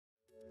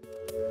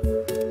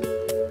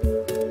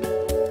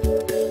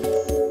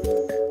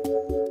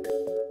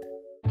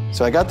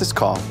So I got this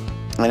call,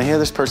 and I hear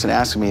this person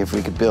asking me if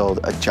we could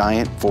build a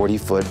giant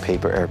 40-foot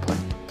paper airplane.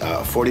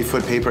 A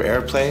 40-foot paper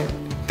airplane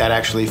that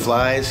actually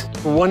flies?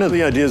 One of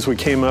the ideas we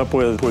came up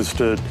with was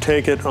to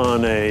take it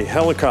on a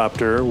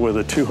helicopter with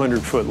a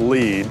 200-foot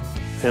lead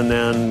and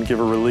then give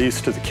a release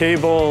to the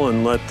cable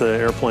and let the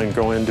airplane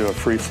go into a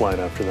free flight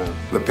after that.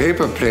 The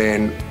paper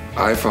plane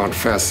I found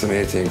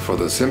fascinating for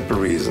the simple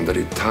reason that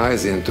it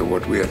ties into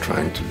what we are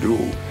trying to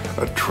do,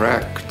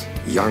 attract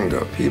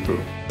younger people.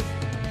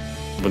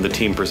 When the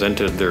team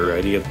presented their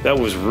idea, that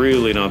was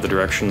really not the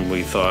direction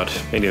we thought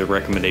any of the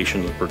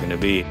recommendations were going to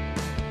be.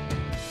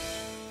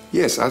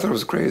 Yes, I thought it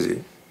was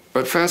crazy,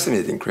 but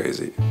fascinating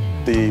crazy.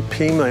 The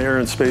Pima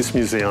Air Space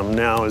Museum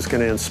now is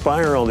going to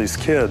inspire all these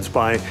kids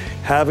by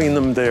having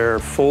them there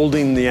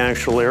folding the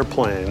actual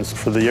airplanes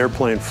for the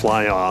airplane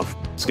fly-off.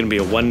 It's going to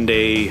be a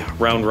one-day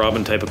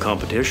round-robin type of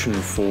competition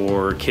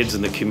for kids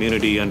in the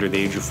community under the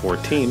age of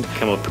 14.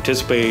 Come out,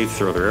 participate,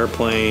 throw their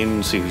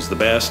airplane, see who's the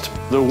best.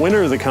 The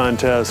winner of the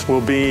contest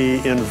will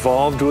be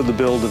involved with the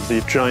build of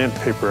the giant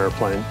paper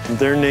airplane.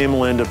 Their name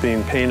will end up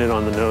being painted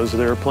on the nose of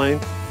the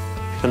airplane,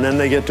 and then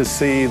they get to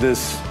see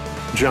this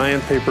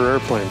giant paper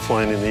airplane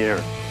flying in the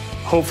air.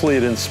 Hopefully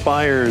it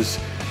inspires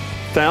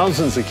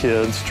thousands of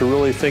kids to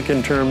really think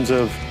in terms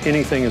of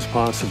anything is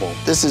possible.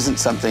 This isn't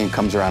something that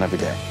comes around every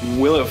day.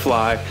 Will it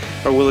fly,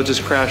 or will it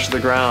just crash to the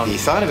ground? The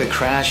thought of it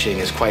crashing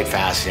is quite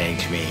fascinating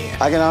to me.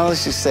 I can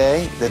honestly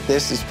say that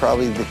this is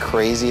probably the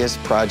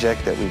craziest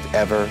project that we've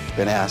ever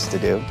been asked to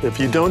do. If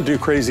you don't do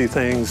crazy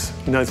things,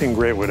 nothing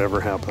great would ever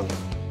happen.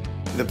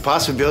 The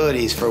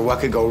possibilities for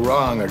what could go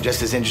wrong are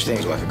just as interesting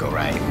as what could go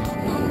right.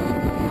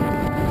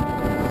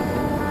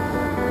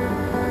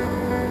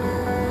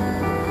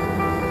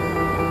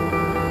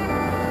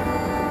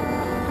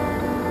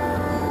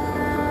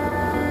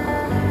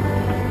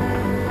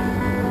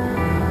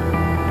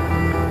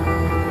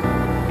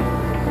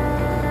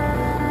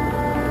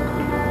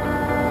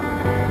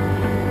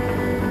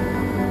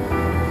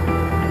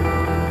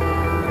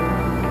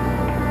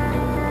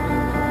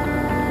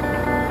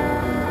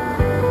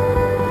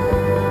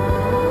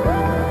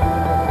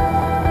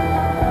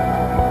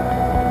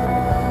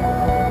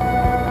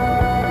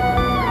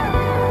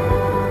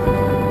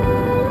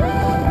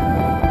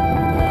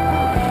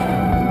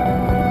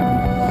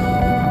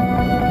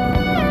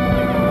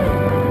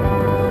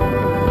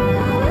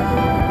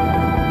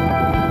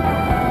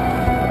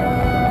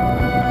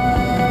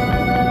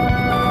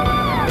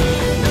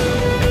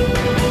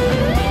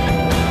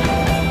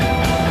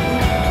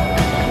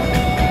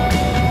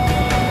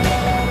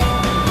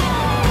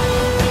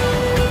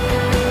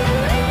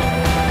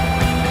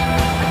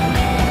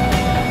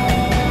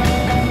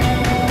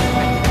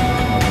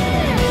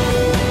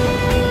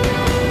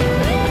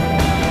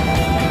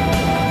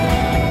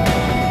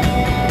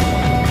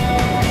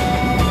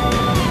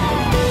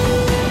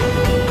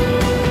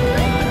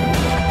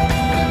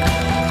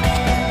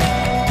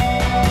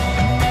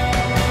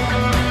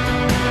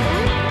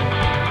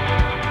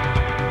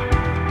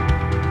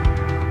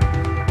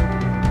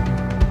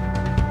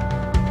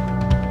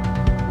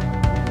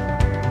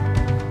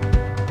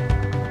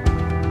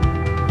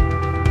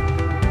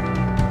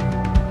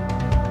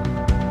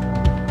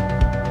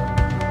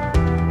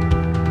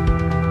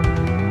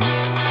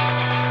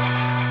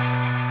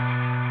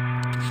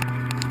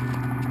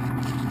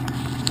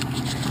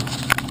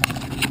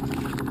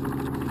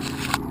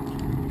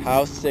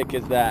 How sick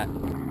is that?